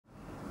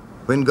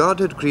When God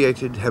had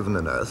created heaven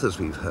and earth, as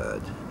we've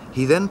heard,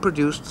 he then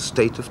produced the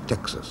state of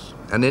Texas,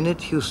 and in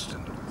it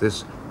Houston,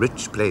 this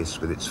rich place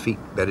with its feet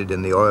buried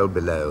in the oil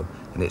below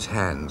and its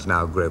hands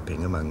now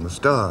groping among the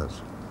stars.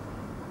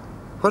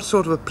 What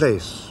sort of a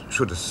place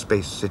should a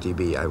space city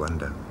be, I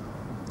wonder?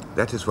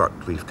 That is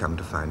what we've come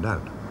to find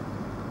out.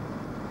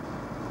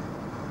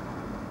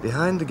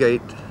 Behind the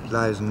gate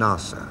lies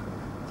NASA,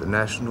 the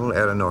National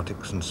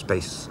Aeronautics and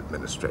Space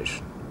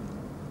Administration.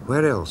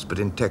 Where else but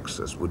in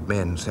Texas would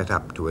men set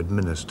up to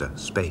administer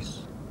space?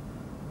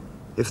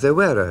 If there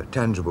were a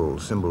tangible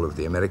symbol of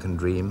the American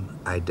dream,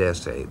 I dare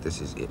say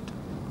this is it.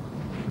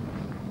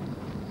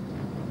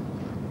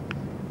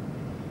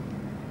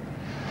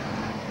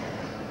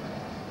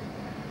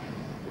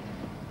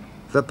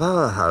 The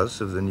powerhouse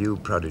of the new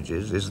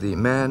prodigies is the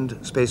Manned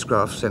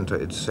Spacecraft Center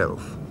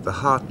itself, the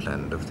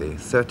heartland of the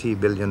 $30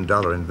 billion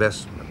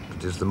investment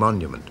that is the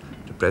monument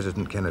to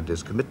President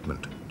Kennedy's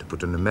commitment to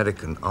put an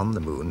American on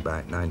the moon by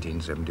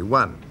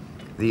 1971,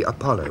 the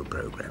Apollo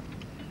program.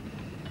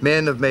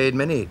 Men have made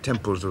many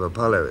temples of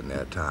Apollo in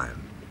their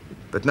time,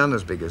 but none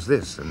as big as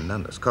this and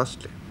none as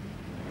costly.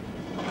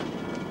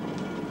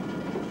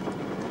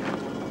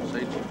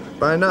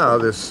 By now,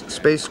 this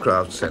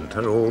spacecraft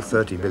center, all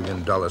 $30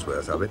 billion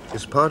worth of it,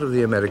 is part of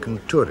the American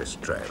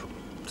tourist trail.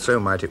 So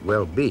might it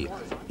well be.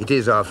 It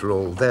is, after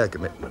all, their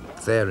commitment,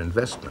 their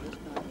investment.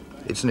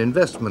 It's an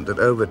investment that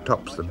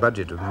overtops the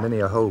budget of many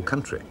a whole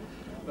country.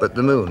 But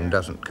the moon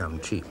doesn't come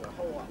cheap.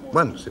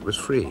 Once it was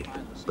free,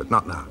 but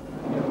not now.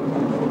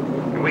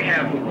 We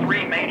have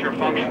three major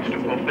functions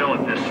to fulfill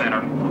at this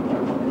center.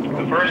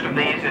 The first of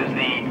these is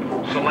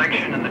the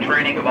selection and the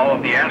training of all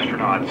of the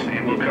astronauts,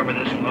 and we'll cover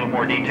this in a little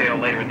more detail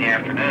later in the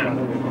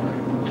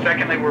afternoon.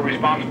 Secondly, we're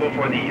responsible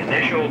for the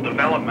initial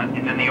development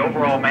and then the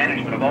overall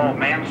management of all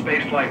manned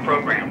spaceflight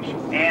programs.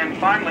 And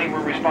finally,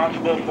 we're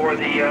responsible for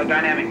the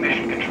dynamic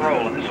mission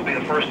control, and this will be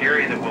the first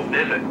area that we'll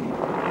visit.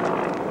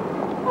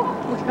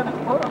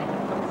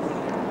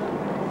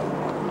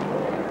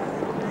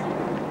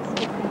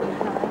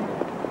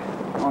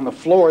 On the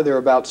floor, there are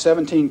about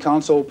 17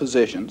 console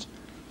positions.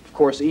 Of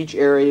course, each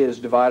area is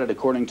divided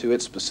according to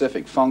its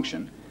specific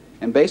function.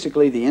 And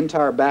basically, the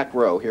entire back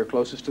row, here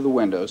closest to the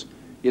windows,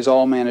 is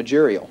all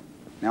managerial.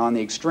 Now, on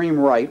the extreme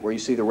right, where you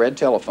see the red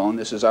telephone,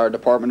 this is our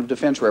Department of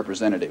Defense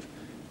representative.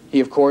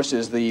 He, of course,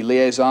 is the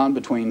liaison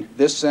between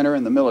this center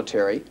and the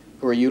military,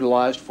 who are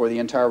utilized for the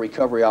entire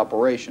recovery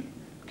operation,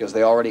 because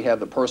they already have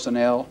the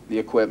personnel, the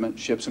equipment,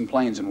 ships and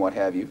planes and what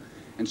have you,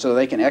 and so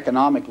they can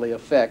economically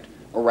affect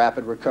a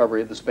rapid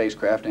recovery of the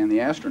spacecraft and the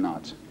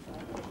astronauts.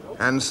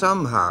 And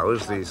somehow,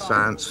 as the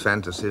science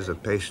fantasies are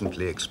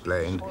patiently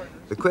explained,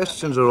 the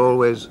questions are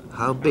always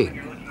how big,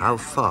 how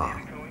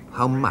far,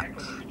 how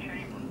much.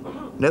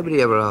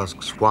 Nobody ever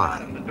asks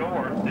why. The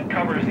door that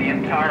covers the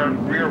entire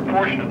rear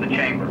portion of the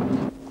chamber.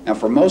 Now,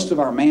 for most of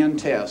our manned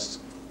tests,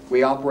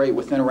 we operate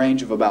within a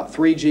range of about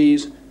 3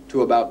 Gs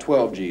to about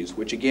 12 Gs,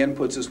 which again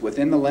puts us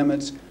within the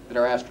limits that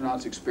our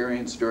astronauts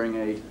experience during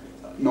a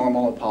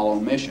normal Apollo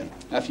mission.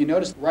 Now, if you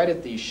notice, right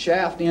at the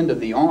shaft end of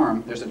the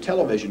arm, there's a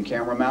television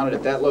camera mounted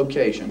at that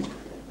location.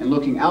 And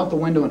looking out the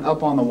window and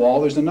up on the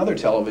wall, there's another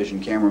television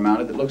camera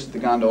mounted that looks at the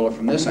gondola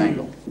from this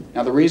angle.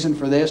 Now, the reason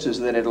for this is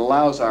that it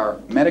allows our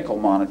medical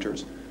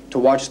monitors to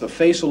watch the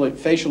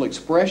facial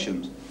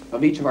expressions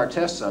of each of our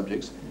test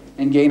subjects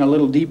and gain a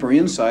little deeper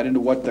insight into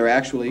what they're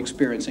actually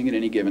experiencing at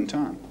any given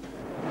time.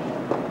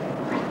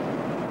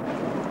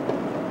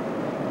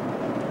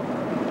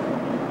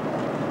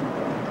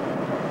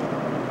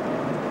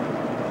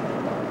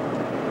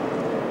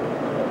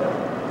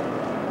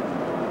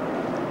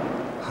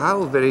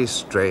 How very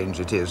strange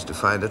it is to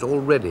find that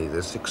already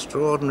this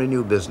extraordinary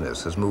new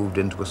business has moved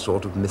into a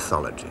sort of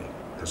mythology,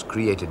 has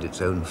created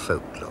its own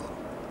folklore.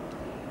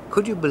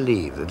 Could you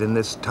believe that in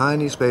this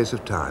tiny space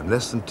of time,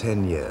 less than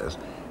 10 years,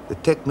 the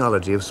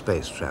technology of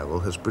space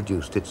travel has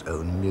produced its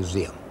own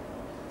museum?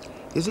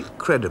 Is it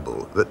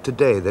credible that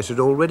today there should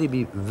already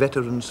be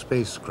veteran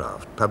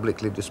spacecraft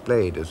publicly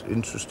displayed as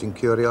interesting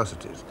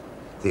curiosities,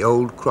 the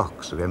old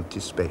crocs of empty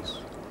space?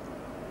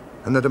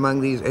 And that among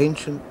these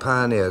ancient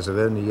pioneers of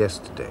only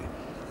yesterday,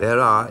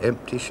 there are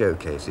empty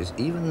showcases,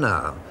 even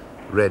now,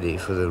 ready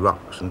for the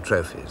rocks and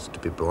trophies to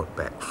be brought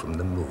back from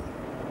the moon.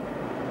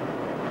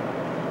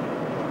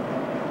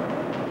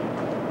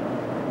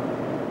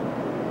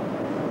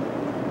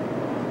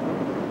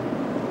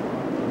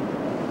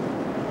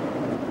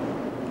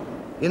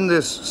 In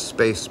this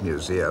space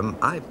museum,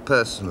 I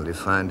personally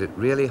find it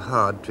really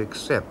hard to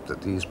accept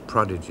that these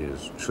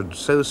prodigies should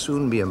so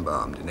soon be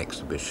embalmed in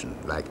exhibition,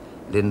 like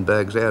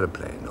Lindbergh's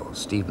aeroplane or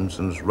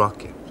Stephenson's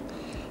rocket.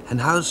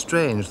 And how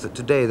strange that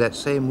today that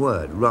same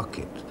word,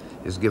 rocket,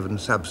 is given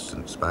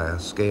substance by a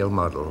scale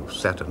model of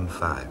Saturn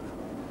V.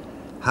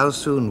 How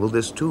soon will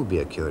this too be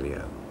a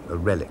curio, a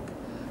relic,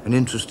 an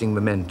interesting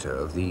memento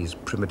of these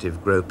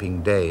primitive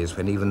groping days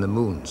when even the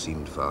moon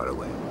seemed far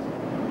away?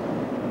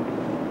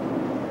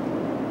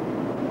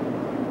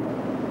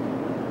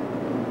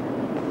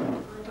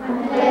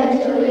 I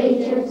pledge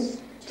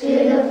allegiance to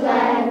the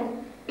flag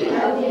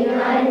of the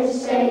United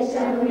States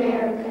of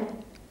America.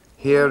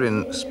 Here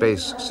in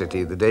Space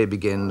City, the day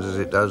begins as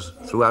it does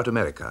throughout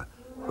America,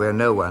 where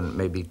no one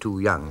may be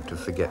too young to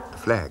forget the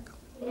flag.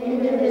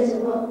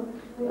 Indivisible,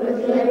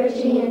 with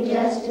liberty and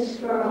justice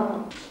for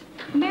all.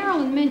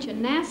 Marilyn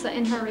mentioned NASA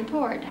in her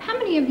report. How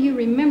many of you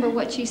remember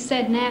what she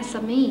said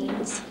NASA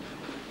means?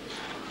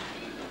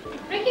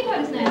 Ricky,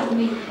 what does NASA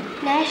mean?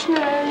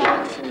 National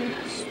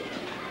Aeronautics.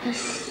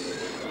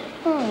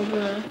 Oh,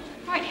 boy.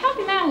 All right, help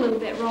him out a little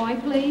bit, Roy,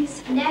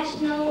 please.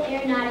 National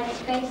Aeronautics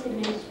Space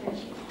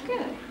Administration.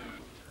 Good.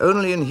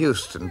 Only in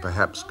Houston,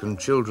 perhaps, can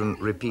children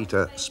repeat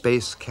a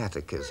space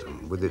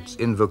catechism with its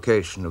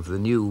invocation of the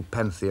new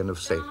pantheon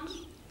of saints.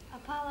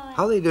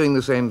 Are they doing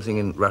the same thing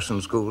in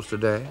Russian schools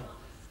today?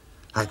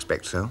 I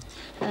expect so.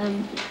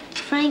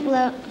 Frank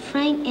Level,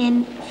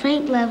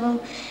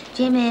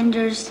 Jim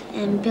Anders,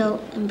 and Bill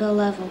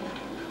Level.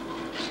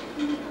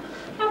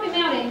 Help him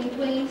out, Amy,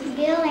 please.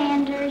 Bill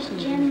Anders,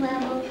 Jim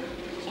Level,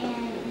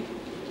 and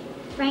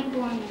Frank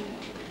Borman.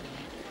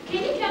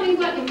 Can you tell me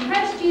what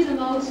impressed you the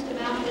most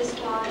about this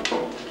flight?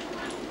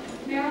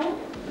 Marilyn?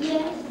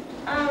 Yes.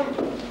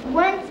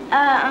 Once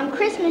on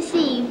Christmas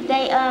Eve,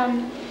 they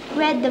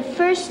read the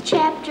first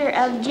chapter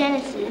of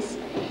Genesis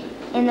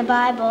in the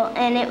Bible,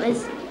 and it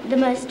was the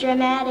most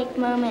dramatic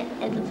moment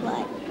of the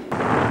flight.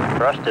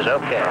 Thrust is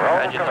okay.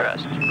 Roger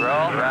thrust.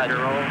 Roll, roger.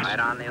 Right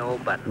on the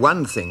old button.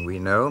 One thing we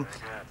know,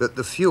 that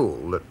the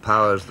fuel that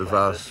powers the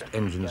vast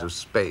engines of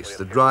space,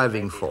 the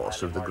driving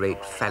force of the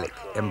great phallic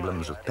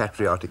emblems of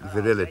patriotic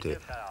virility,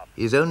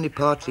 is only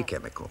partly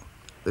chemical.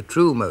 The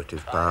true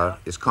motive power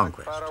is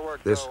conquest.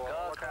 This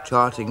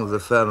charting of the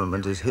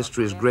firmament is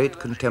history's great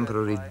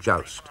contemporary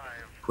joust,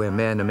 where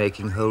men are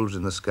making holes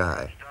in the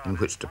sky in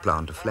which to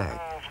plant a flag.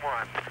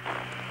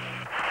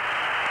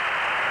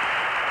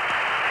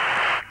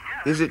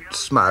 Is it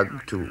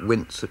smug to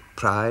wince at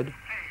pride?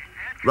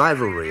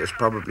 Rivalry has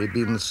probably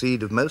been the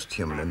seed of most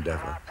human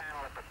endeavour.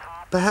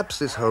 Perhaps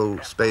this whole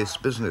space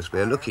business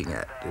we're looking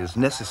at is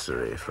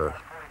necessary for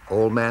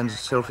all man's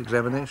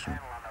self-examination.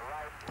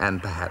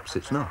 And perhaps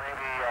it's not.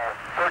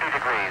 30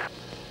 degrees.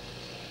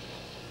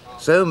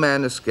 So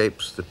man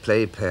escapes the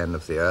playpen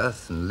of the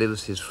earth and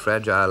lives his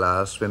fragile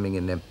hour swimming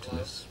in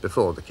emptiness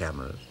before the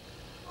cameras.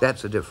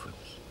 That's a difference.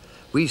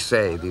 We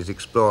say these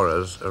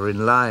explorers are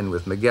in line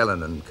with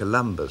Magellan and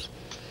Columbus,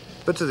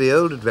 but to the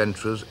old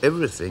adventurers,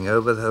 everything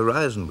over the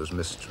horizon was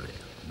mystery.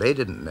 They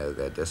didn't know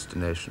their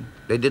destination.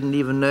 They didn't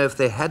even know if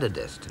they had a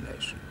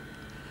destination.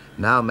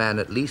 Now man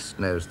at least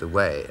knows the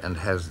way and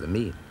has the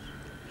means.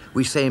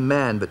 We say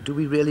man, but do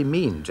we really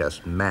mean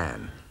just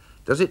man?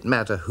 Does it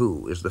matter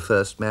who is the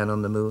first man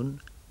on the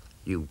moon?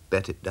 You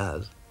bet it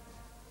does.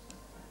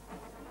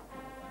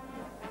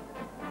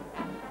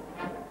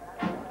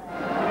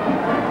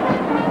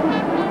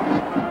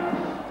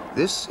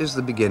 This is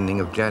the beginning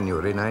of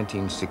January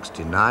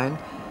 1969,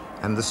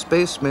 and the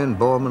spacemen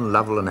Borman,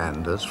 Lovell, and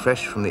Anders,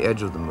 fresh from the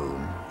edge of the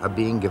moon, are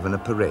being given a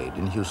parade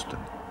in Houston.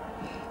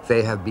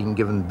 They have been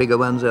given bigger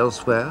ones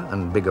elsewhere,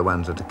 and bigger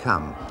ones are to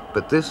come,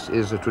 but this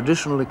is a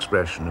traditional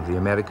expression of the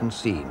American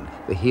scene,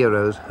 the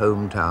hero's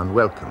hometown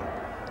welcome.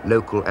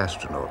 Local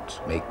astronauts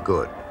make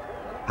good.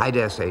 I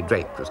dare say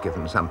Drake was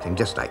given something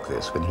just like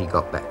this when he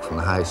got back from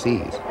the high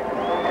seas.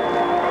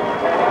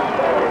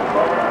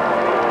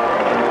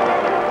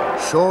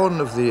 Shorn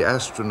of the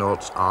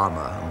astronaut's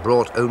armor and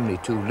brought only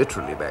too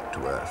literally back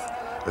to Earth,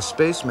 a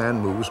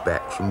spaceman moves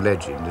back from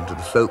legend into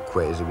the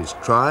folkways of his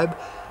tribe,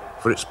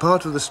 for it's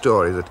part of the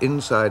story that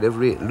inside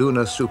every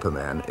lunar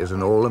Superman is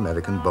an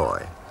all-American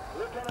boy.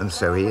 And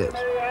so he is.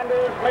 Miss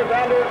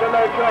Anders and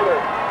their children.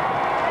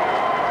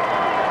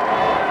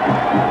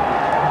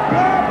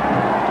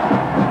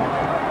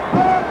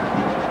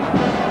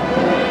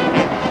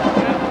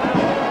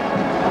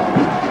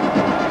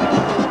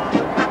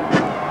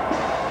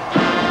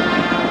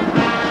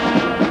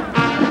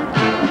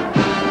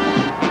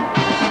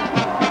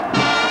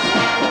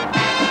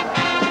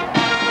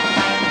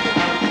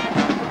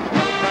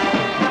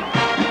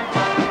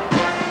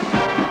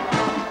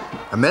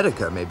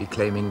 America may be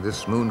claiming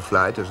this moon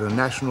flight as a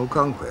national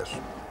conquest.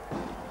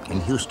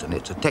 In Houston,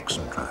 it's a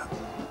Texan trial.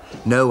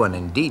 No one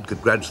indeed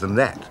could grudge them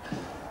that.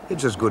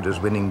 It's as good as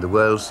winning the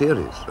World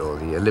Series or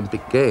the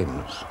Olympic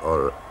Games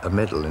or a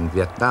medal in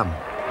Vietnam.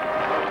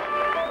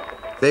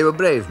 They were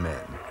brave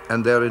men,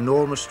 and their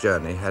enormous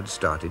journey had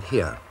started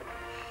here.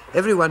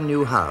 Everyone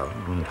knew how,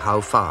 and how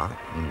far,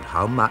 and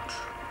how much.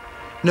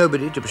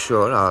 Nobody, to be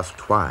sure,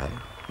 asked why.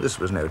 This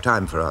was no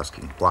time for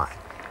asking why.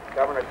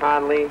 Governor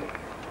Conley,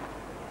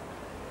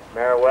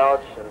 Mayor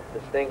Welch, and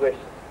distinguished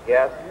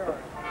guests,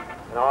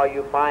 and all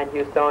you fine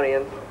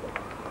Houstonians,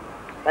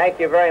 thank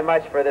you very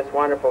much for this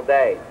wonderful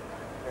day.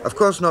 Of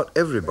course, not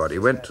everybody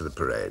went to the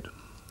parade.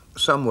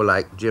 Some were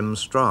like Jim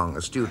Strong,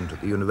 a student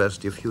at the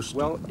University of Houston.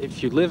 Well,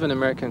 if you live in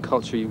American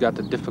culture, you've got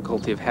the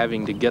difficulty of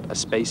having to get a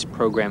space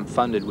program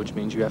funded, which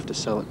means you have to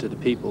sell it to the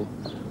people,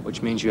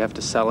 which means you have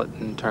to sell it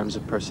in terms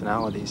of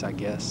personalities, I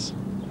guess.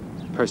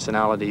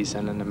 Personalities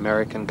and an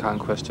American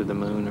conquest of the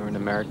moon or an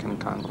American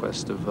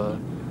conquest of the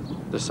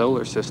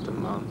solar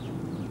system.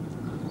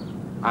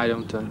 I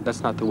don't.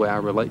 That's not the way I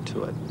relate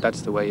to it.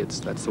 That's the way it's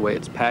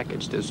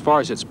packaged. As far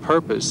as its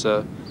purpose,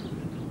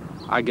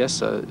 I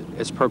guess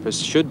its purpose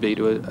should be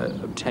to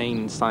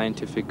obtain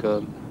scientific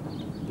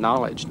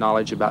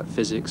knowledge about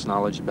physics,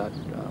 knowledge about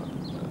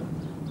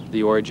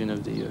the origin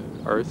of the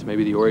Earth,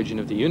 maybe the origin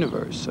of the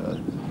universe.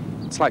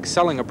 It's like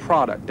selling a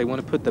product. They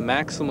want to put the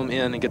maximum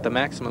in and get the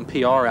maximum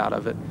PR out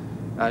of it.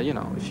 You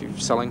know, if you're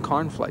selling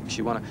cornflakes,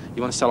 you want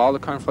to sell all the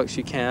cornflakes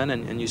you can,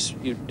 and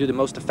you do the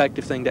most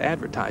effective thing to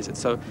advertise it.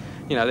 So,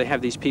 you know, they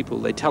have these people,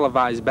 they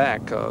televise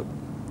back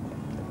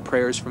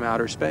prayers from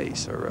outer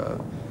space, or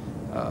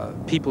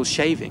people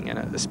shaving in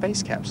a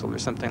space capsule or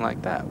something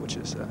like that, which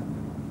is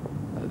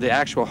the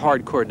actual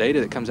hardcore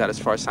data that comes out as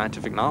far as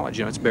scientific knowledge.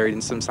 You know, it's buried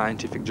in some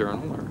scientific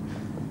journal or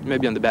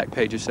maybe on the back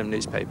page of some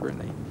newspaper,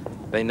 and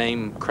they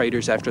name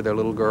craters after their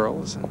little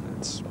girls, and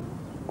it's,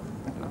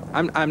 you know,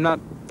 I'm not,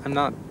 you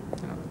know,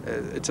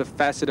 it's a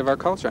facet of our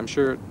culture. I'm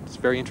sure it's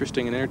very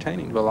interesting and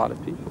entertaining to a lot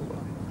of people.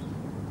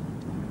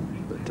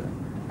 But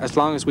as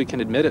long as we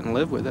can admit it and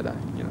live with it,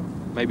 you know,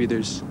 maybe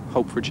there's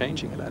hope for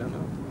changing it. I don't know.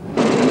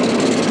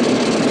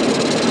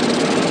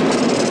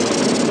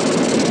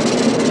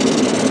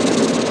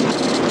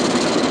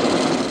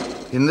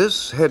 In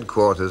this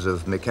headquarters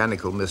of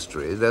mechanical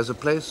mystery, there's a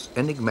place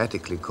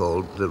enigmatically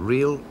called the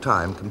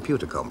Real-Time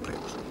Computer Complex,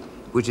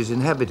 which is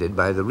inhabited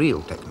by the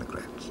real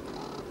technocrats.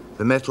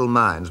 The metal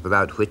minds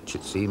without which,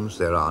 it seems,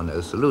 there are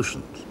no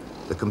solutions,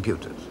 the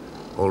computers,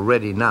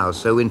 already now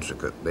so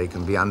intricate they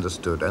can be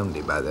understood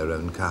only by their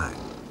own kind.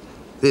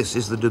 This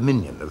is the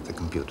dominion of the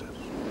computers.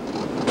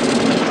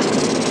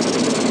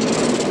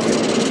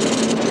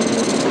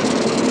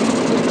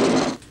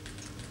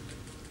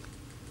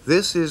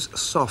 This is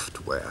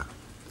software.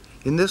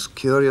 In this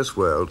curious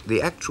world,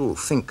 the actual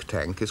think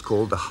tank is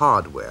called the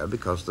hardware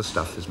because the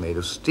stuff is made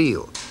of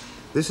steel.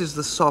 This is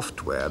the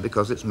software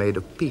because it's made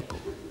of people.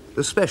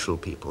 The special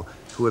people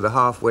who are the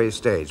halfway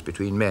stage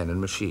between men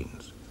and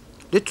machines.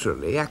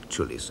 Literally,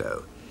 actually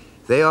so.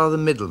 They are the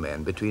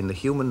middlemen between the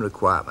human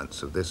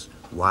requirements of this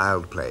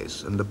wild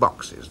place and the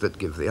boxes that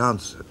give the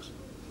answers.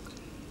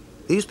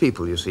 These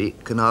people, you see,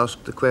 can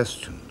ask the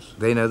questions.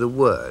 They know the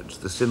words,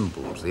 the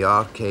symbols, the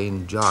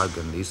arcane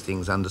jargon these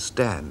things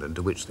understand and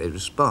to which they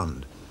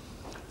respond.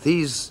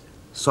 These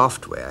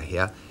software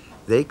here,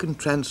 they can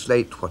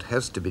translate what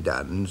has to be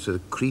done into the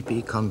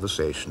creepy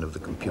conversation of the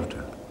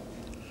computer.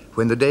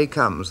 When the day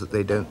comes that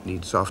they don't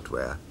need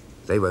software,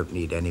 they won't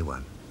need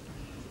anyone.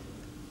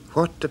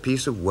 What a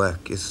piece of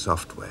work is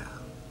software.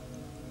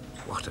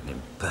 What an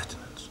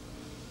impertinence.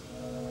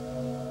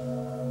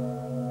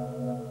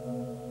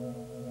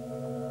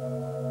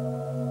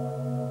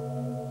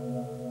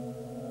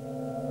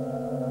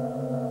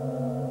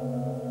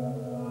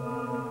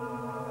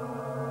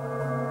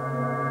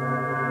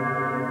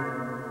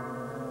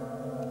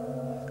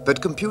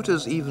 But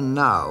computers even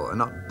now are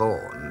not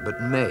born,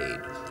 but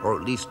made, or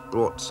at least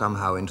brought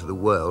somehow into the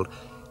world,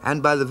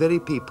 and by the very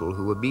people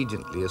who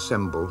obediently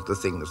assemble the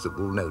things that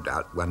will no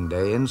doubt one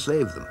day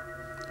enslave them.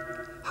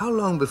 How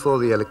long before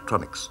the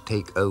electronics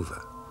take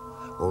over?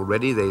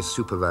 Already they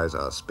supervise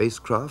our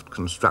spacecraft,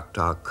 construct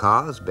our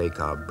cars, bake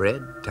our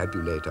bread,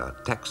 tabulate our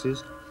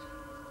taxes.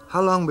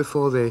 How long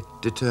before they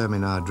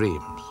determine our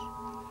dreams?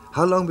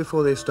 How long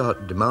before they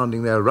start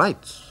demanding their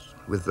rights,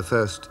 with the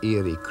first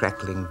eerie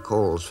crackling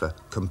calls for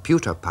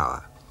computer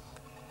power?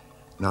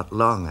 Not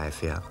long, I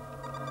fear.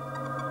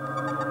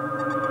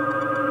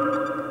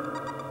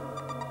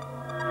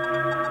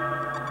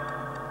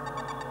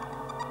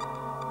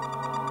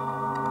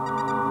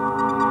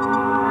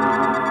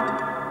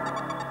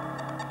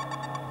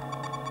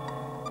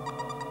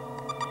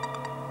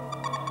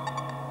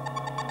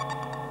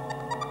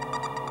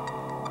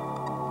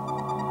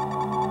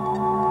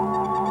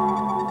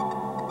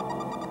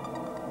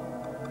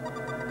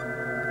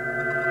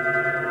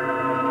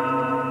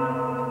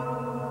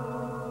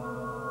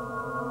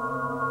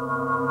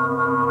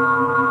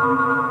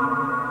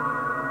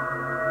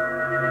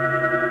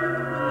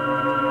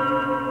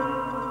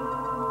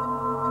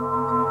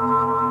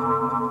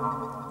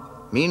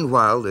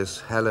 Meanwhile, this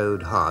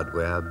hallowed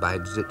hardware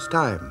bides its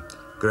time,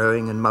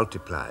 growing and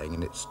multiplying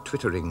in its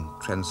twittering,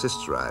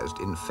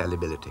 transistorized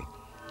infallibility.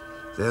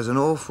 There's an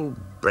awful,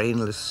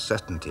 brainless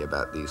certainty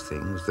about these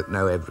things that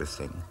know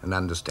everything and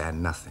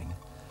understand nothing,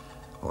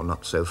 or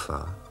not so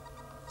far.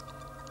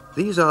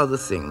 These are the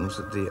things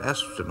that the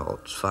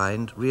astronauts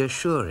find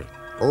reassuring,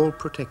 all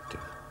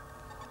protective.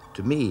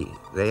 To me,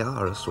 they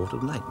are a sort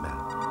of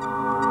nightmare.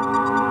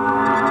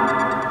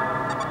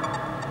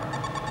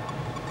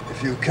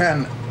 If you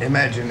can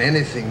imagine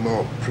anything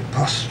more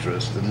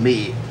preposterous than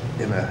me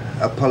in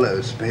an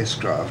Apollo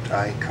spacecraft,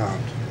 I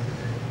can't.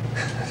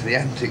 The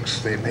antics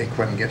they make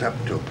one get up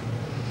to.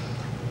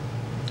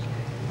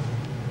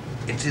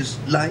 It is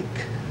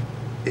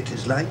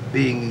like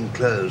being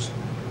enclosed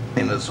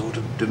in a sort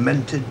of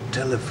demented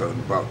telephone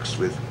box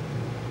with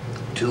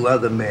two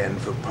other men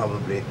for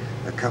probably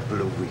a couple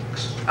of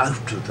weeks.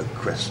 Out of the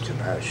question,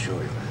 I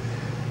assure you.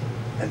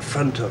 In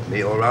front of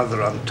me, or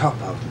rather on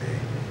top of me,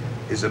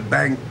 is a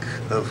bank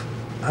of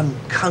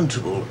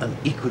uncountable and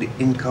equally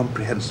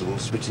incomprehensible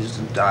switches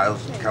and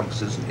dials and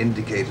compasses and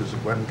indicators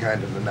of one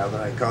kind and another.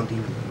 I can't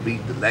even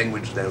read the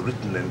language they're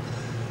written in.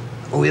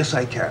 Oh, yes,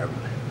 I can.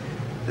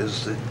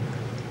 There's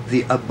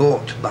the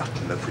abort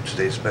button of which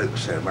they spoke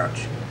so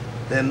much.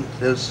 Then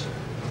there's,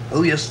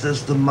 oh yes,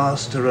 there's the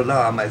master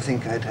alarm. I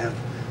think I'd have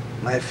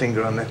my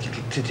finger on that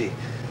little titty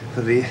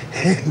for the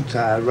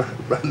entire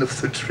run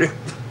of the trip.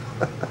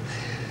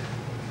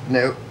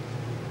 No,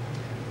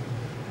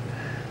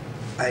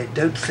 I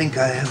don't think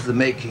I have the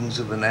makings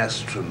of an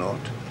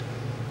astronaut.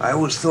 I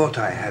always thought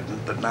I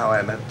hadn't, but now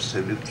I'm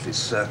absolutely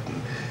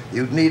certain.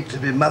 You'd need to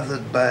be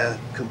mothered by a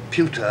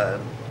computer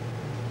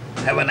and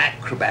have an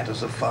acrobat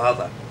as a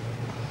father.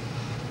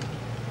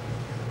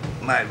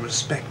 My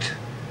respect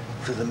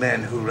for the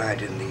men who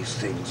ride in these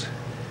things,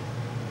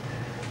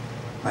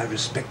 my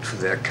respect for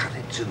their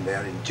courage and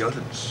their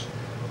endurance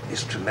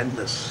is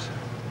tremendous.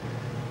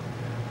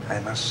 I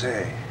must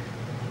say,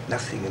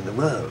 nothing in the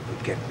world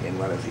would get me in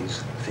one of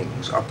these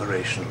things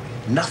operationally.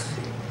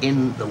 Nothing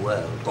in the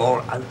world,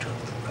 or out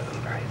of the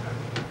world either.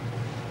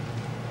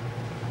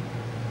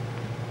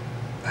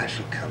 I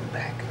shall come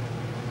back.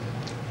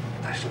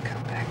 I shall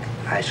come back.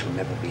 I shall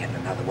never be in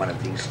another one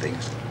of these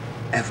things,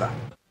 ever.